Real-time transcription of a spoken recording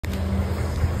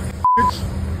Oh,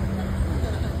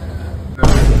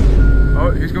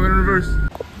 he's going in reverse.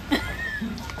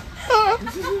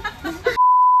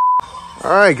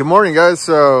 All right, good morning, guys.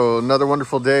 So another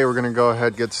wonderful day. We're gonna go ahead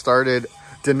and get started.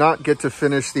 Did not get to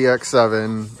finish the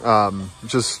X7.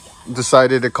 Just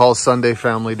decided to call Sunday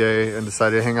family day and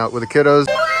decided to hang out with the kiddos.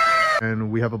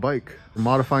 And we have a bike. We're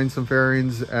modifying some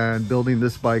fairings and building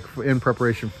this bike in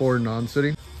preparation for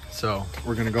non-sitting. So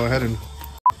we're gonna go ahead and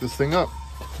this thing up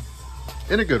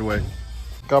in a good way.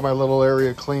 Got my little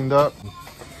area cleaned up.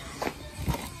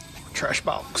 Trash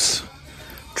box.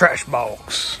 Trash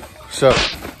box. So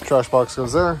trash box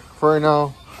goes there for right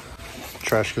now.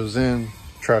 Trash goes in.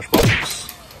 Trash box.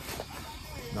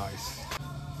 Nice.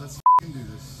 Let's do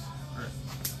this. All right.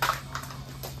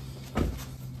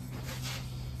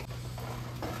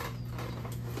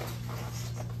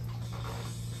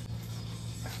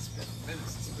 It's been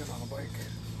minutes since I've been on a bike.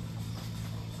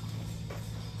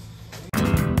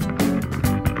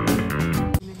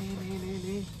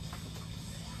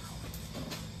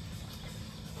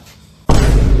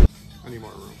 I need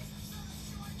more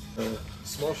room.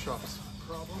 Small shops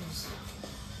problems.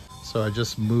 So I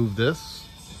just moved this.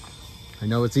 I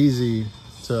know it's easy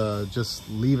to just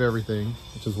leave everything,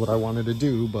 which is what I wanted to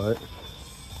do, but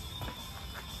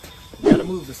you gotta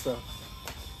move this stuff.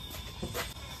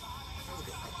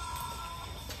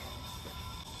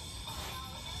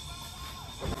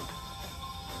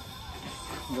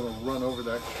 I'm gonna run over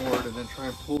that cord and then try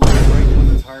and pull it right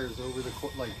when the tire's over the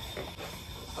cord. Like,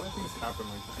 how do things happen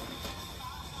like that?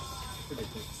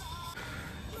 Ridiculous.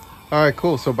 All right,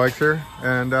 cool. So bike's here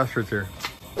and Astrid's here.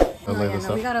 We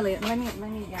gotta lay. Let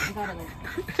me. Yeah, we gotta lay.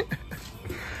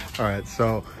 All right,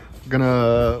 so I'm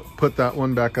gonna put that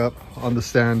one back up on the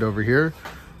stand over here.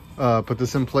 Put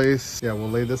this in place. Yeah, we'll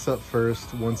lay this up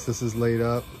first. Once this is laid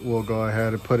up, we'll go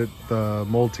ahead and put the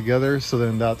mold together. So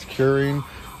then that's curing,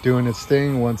 doing its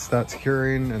thing. Once that's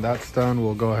curing and that's done,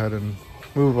 we'll go ahead and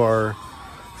move our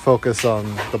focus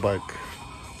on the bike.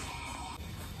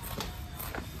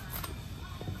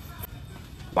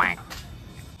 Bang.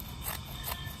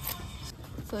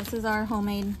 So this is our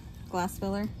homemade glass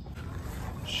filler.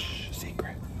 Shh,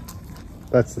 secret.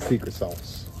 That's the secret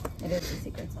sauce. It is the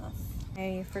secret sauce.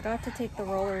 I forgot to take the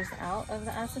rollers out of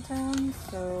the acetone,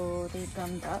 so they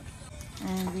gummed up,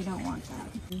 and we don't want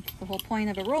that. The whole point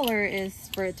of a roller is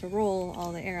for it to roll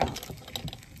all the air out.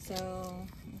 So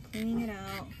I'm cleaning it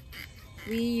out.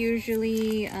 We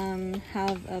usually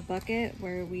have a bucket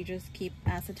where we just keep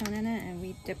acetone in it, and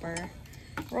we dip our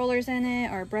rollers in it,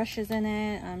 our brushes in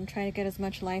it, try to get as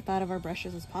much life out of our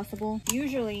brushes as possible.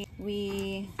 Usually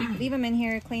we leave them in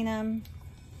here, clean them,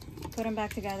 put them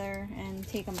back together, and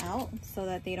take them out so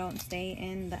that they don't stay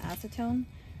in the acetone,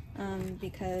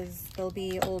 because there'll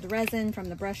be old resin from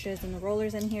the brushes and the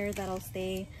rollers in here that'll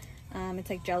stay. It's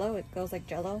like jello. It goes like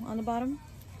jello on the bottom,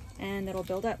 and it'll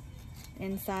build up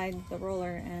inside the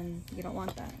roller, and you don't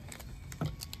want that.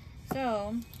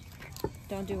 So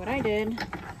don't do what I did.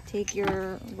 Take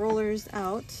your rollers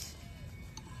out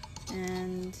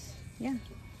and yeah,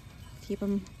 keep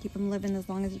them living as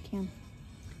long as you can.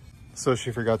 So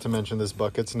she forgot to mention this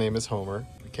bucket's name is Homer.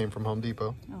 It came from Home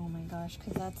Depot. Oh my gosh,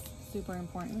 because that's super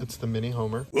important. It's the mini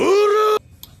Homer.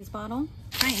 This bottle,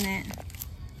 tighten it,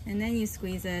 and then you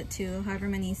squeeze it to however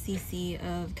many cc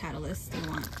of catalyst you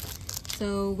want.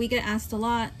 So we get asked a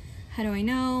lot, how do I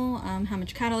know how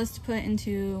much catalyst to put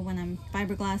into when I'm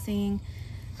fiberglassing?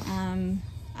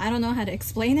 I don't know how to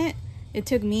explain it. It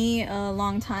took me a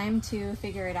long time to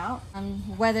figure it out.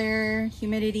 Weather,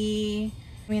 humidity,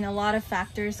 I mean, a lot of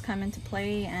factors come into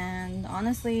play, and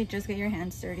honestly, just get your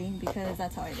hands dirty, because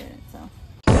that's how I did it. So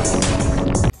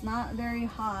it's not very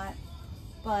hot,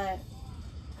 but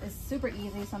it's super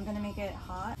easy, so I'm gonna make it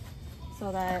hot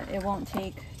so that it won't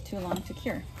take too long to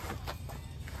cure.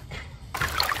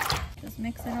 Just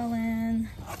mix it all in.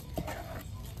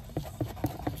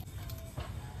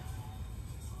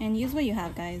 And use what you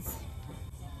have, guys.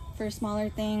 For smaller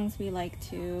things, we like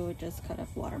to just cut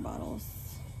up water bottles.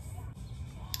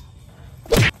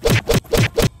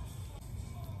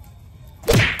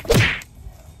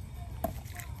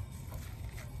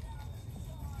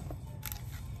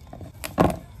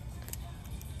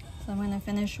 So I'm gonna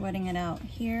finish wetting it out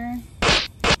here.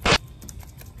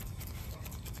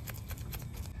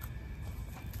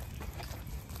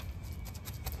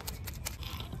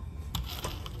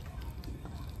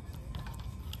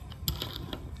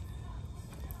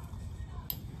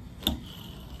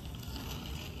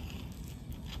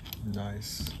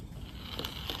 Nice.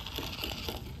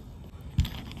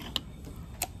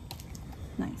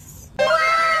 Nice.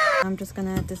 I'm just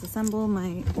gonna disassemble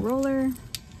my roller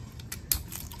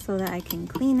so that I can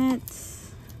clean it.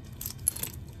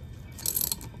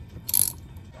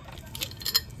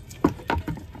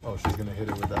 Oh, she's gonna hit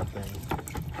it with that thing.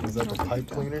 Is that the pipe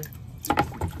cleaner?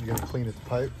 You're gonna clean it the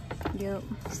pipe? Yep.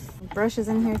 Brush is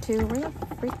in here too. Where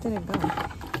the freak did it go?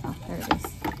 Oh, there it is.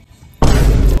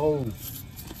 Oh.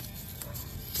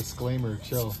 Disclaimer,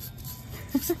 chill.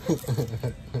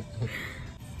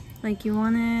 Like you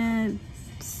want to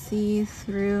see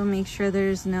through, make sure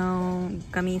there's no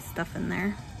gummy stuff in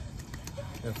there.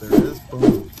 If there is,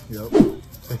 boom. Yep.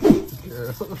 Taken care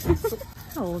of.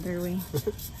 How old are we?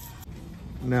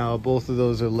 Now both of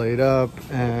those are laid up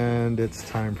and it's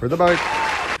time for the bike.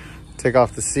 Take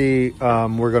off the seat.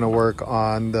 We're gonna work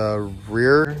on the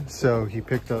rear. So he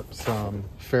picked up some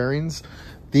fairings.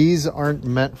 These aren't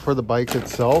meant for the bike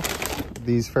itself.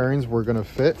 These fairings were gonna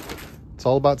fit. It's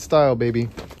all about style, baby.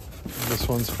 This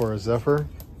one's for a Zephyr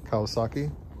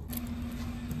Kawasaki.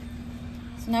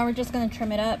 So now we're just gonna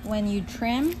trim it up. When you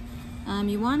trim,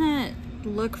 you wanna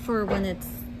look for when it's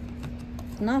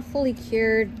not fully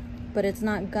cured, but it's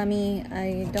not gummy.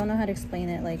 I don't know how to explain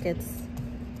it. Like it's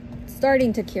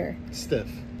starting to cure. Stiff.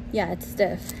 Yeah, it's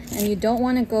stiff. And you don't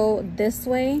want to go this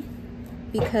way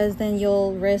because then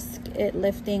you'll risk it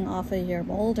lifting off of your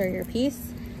mold or your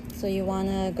piece. So you want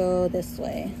to go this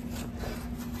way.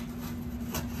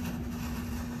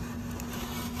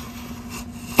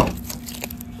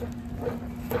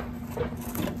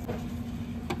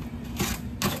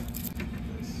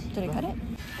 Did I cut it?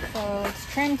 So it's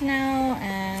trimmed now,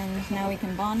 and now we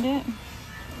can bond it.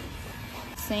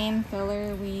 Same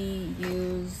filler we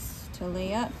use to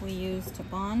lay up, we use to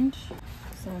bond.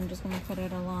 So I'm just going to put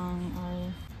it along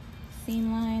our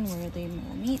seam line where they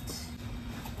will meet.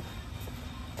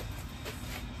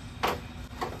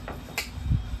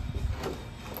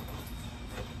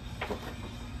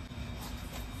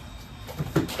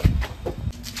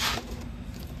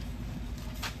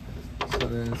 So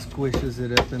then it squishes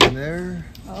it up in there.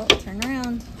 Oh, turn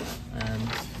around. And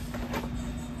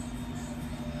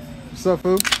what's up,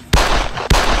 Foo?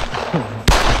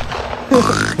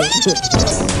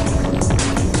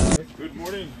 Good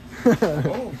morning. Oh, good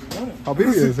morning.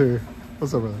 Habibi is here.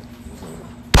 What's up, brother?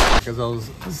 Because I was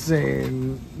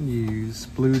saying, you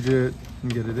splooge it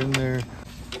and get it in there.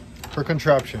 For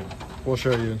contraption, we'll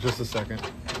show you in just a second.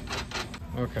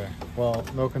 Okay, well,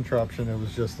 no contraption. It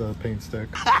was just a paint stick.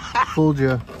 Fooled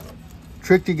you.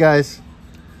 Tricked you guys.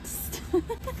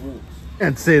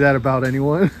 And say that about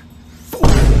anyone.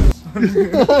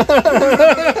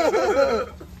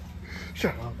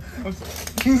 Shut up. Oh,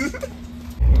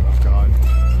 God.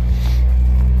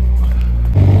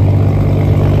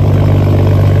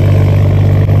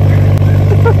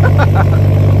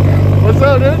 What's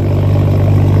up, dude?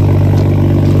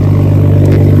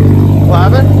 What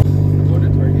happened? I'm going to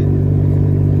Target.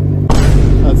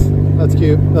 That's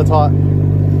cute. That's hot.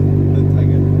 The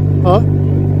Target. Huh?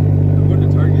 I'm going to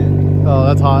Target. Oh,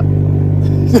 that's hot.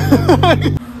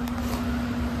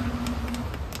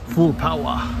 Full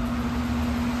power.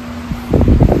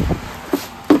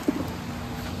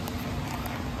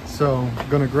 So,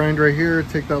 gonna grind right here,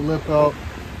 take that lip out,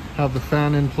 have the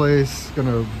fan in place,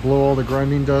 gonna blow all the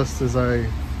grinding dust as I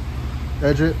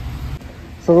edge it.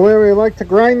 So the way we like to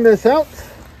grind this out,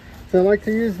 so I like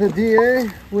to use the DA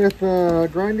with a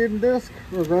grinding disc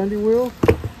or grinding wheel.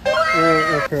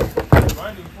 Okay.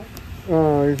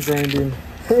 Oh, he's grinding.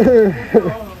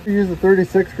 Use the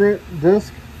 36 grit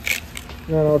disc,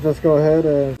 and I'll just go ahead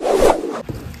and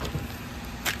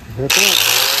hit that.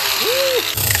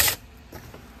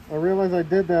 I realized I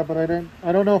did that, but I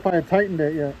don't know if I had tightened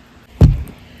it yet.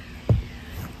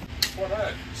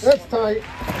 That's tight.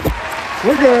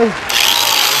 We're good.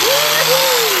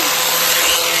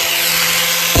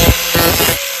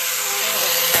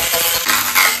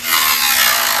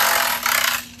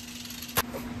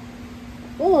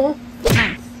 Hello.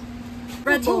 Nice.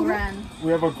 Red Bull run.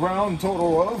 We have a ground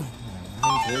total of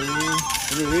 1, 2,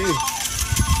 3,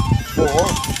 4,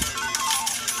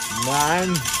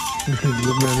 9.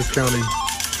 The man is counting.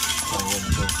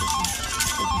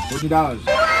 $40.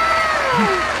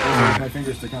 My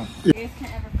fingers to count. You guys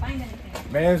can't ever find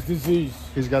anything. Man's disease.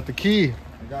 He's got the key.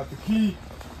 I got the key.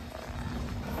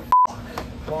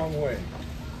 Wrong way.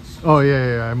 Oh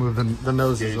yeah, I moved the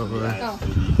noses over there. Oh.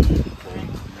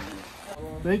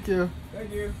 Thank you.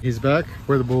 Thank you. He's back.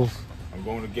 Where are the bulls? I'm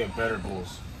going to get better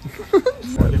bulls.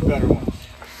 Get better ones.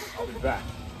 I'll be back.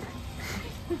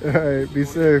 All right, be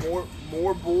safe.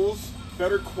 More bulls,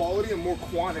 better quality, and more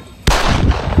quantity.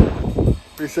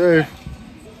 Be safe.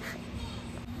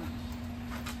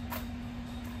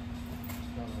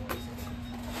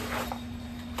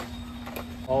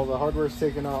 All the hardware's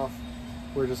taken off.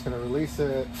 We're just gonna release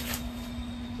it.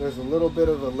 There's a little bit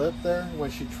of a lip there when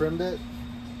she trimmed it.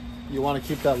 you want to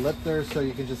keep that lip there so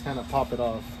you can just kind of pop it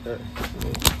off. There.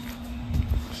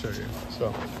 Show you.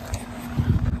 So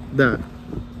that.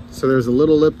 So there's a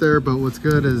little lip there, but what's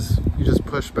good is you just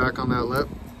push back on that lip.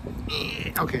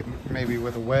 Okay, maybe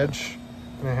with a wedge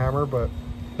and a hammer, but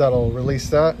that'll release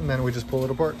that, and then we just pull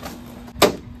it apart.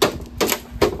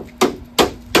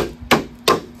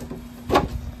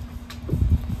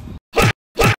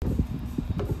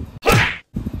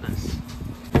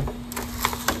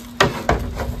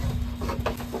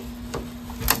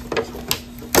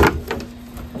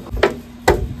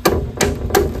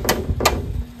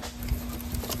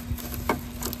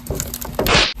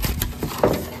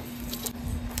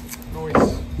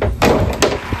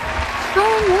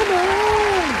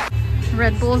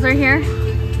 Red Bulls are here.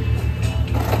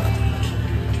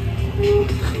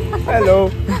 Hello.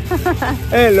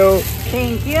 Hello.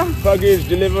 Thank you. Package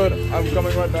delivered. I'm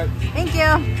coming right back. Thank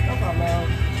you. No problem.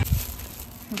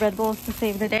 Red Bulls to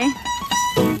save the day.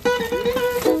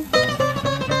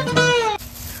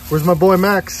 Where's my boy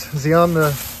Max? Is he on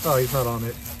the... Oh, he's not on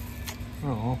it.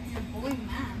 Oh. Your boy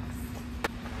Max.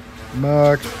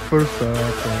 Max for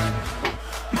something.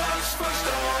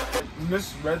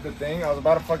 Misread the thing. I was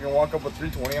about to fucking walk up with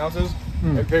 320 ounces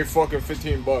and pay fucking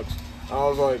 $15. I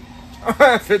was like,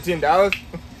 $15?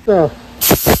 Oh.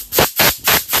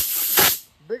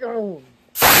 Big old.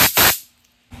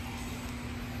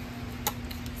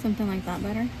 Something like that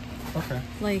better. Okay.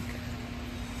 Like,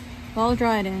 well, I'll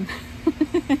draw it in.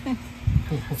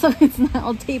 So it's not,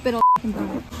 I'll tape it all and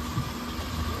draw it.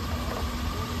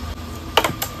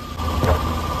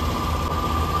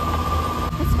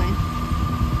 That's fine.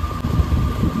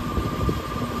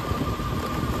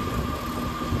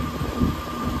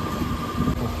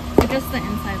 Just the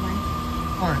inside line.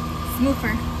 Alright.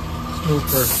 Smoother.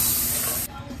 Smoother.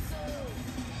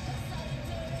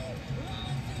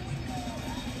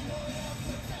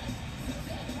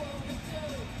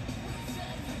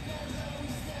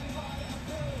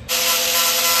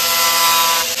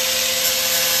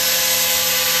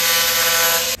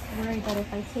 Worried that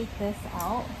if I take this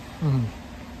out,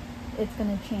 it's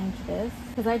gonna change this.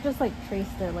 Because I just like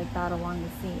traced it like that along the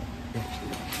seat.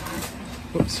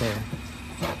 Oops, sorry.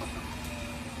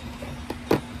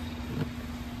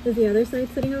 Is the other side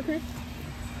sitting okay?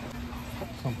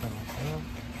 Something like that.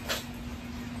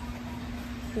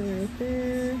 So right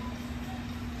there.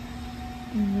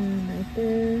 And then right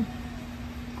there.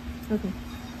 Okay.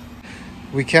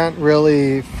 We can't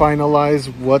really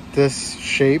finalize what this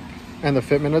shape and the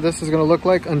fitment of this is going to look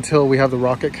like until we have the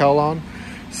rocket cowl on.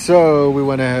 So we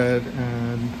went ahead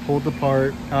and pulled the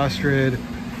part. Astrid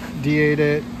de-ate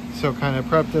it, so kind of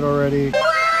prepped it already.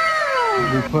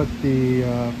 We put the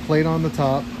plate on the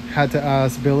top. Had to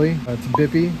ask Billy, it's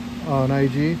Bippy on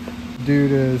IG.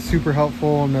 Dude is super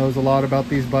helpful and knows a lot about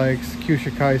these bikes,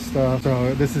 Kushikai stuff.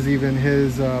 So this is even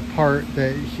his part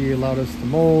that he allowed us to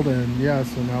mold, and yeah,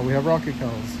 so now we have rocket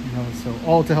cowls, you know, so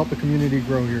all to help the community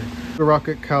grow here. The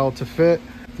rocket cowl to fit,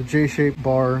 the J-shaped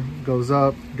bar goes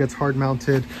up, gets hard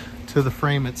mounted to the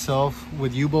frame itself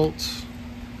with U-bolts.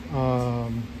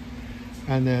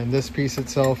 And then this piece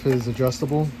itself is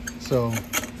adjustable. So,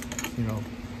 you know,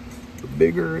 the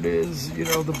bigger it is, you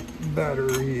know, the better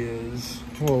he is.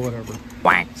 Well, whatever.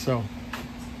 So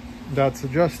that's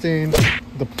adjusting.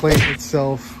 The plate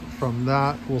itself from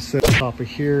that will sit on top of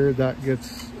here. That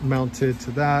gets mounted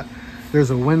to that. There's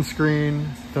a windscreen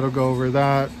that'll go over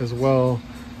that as well.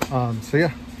 So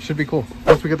yeah, should be cool.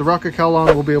 Once we get the rocket cowl on,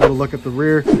 we'll be able to look at the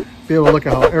rear, be able to look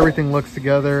at how everything looks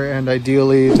together, and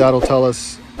ideally that'll tell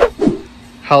us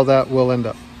how that will end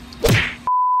up.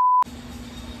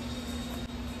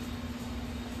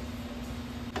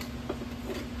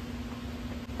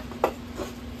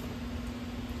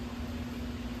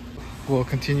 We'll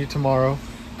continue tomorrow.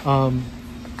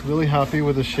 Really happy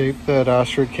with the shape that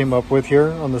Astrid came up with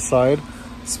here on the side,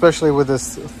 especially with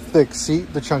this thick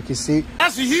seat, the chunky seat.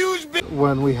 That's a huge bit.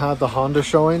 When we had the Honda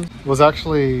showing, was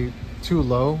actually too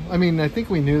low. I mean, I think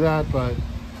we knew that, but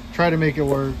try to make it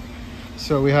work.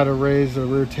 So we had to raise the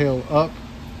rear tail up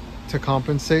to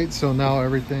compensate. So now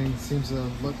everything seems to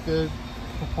look good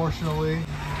proportionally. You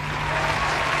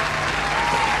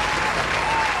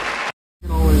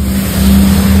can always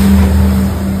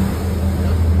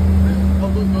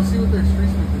go see what their street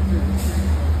sweeper too.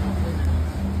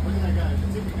 Look at that guy, the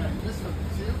tipping guy. This one,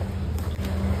 see him?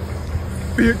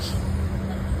 Bitch.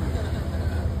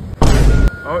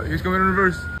 Oh, he's coming in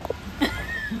reverse.